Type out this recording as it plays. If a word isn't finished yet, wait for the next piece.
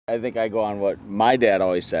I think I go on what my dad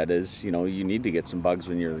always said is, you need to get some bugs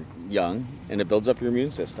when you're young, and it builds up your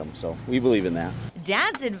immune system. So we believe in that.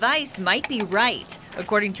 Dad's advice might be right.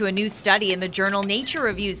 According to a new study in the journal Nature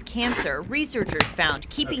Reviews Cancer, researchers found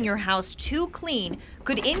keeping your house too clean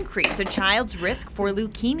could increase a child's risk for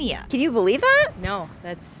leukemia. Can you believe that? No,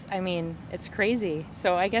 it's crazy.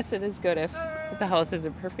 So I guess it is good if the house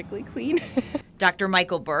isn't perfectly clean. Dr.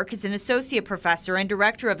 Michael Burke is an associate professor and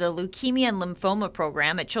director of the Leukemia and Lymphoma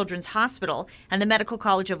program at Children's Hospital and the Medical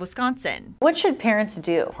College of Wisconsin. What should parents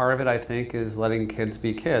do? Part of it, I think, is letting kids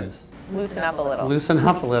be kids. Loosen up a little. Loosen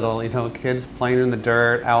up a little. Kids playing in the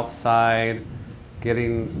dirt, outside,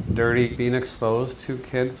 getting dirty, being exposed to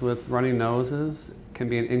kids with runny noses can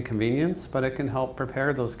be an inconvenience, but it can help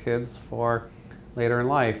prepare those kids for later in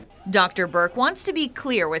life. Dr. Burke wants to be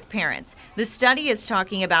clear with parents. The study is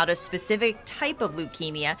talking about a specific type of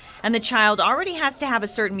leukemia, and the child already has to have a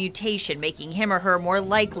certain mutation, making him or her more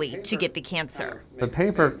likely to get the cancer. The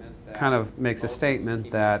paper kind of makes a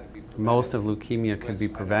statement that most of leukemia could be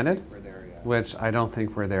prevented, which I don't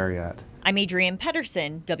think we're there yet. I'm Adrienne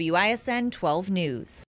Pedersen, WISN 12 News.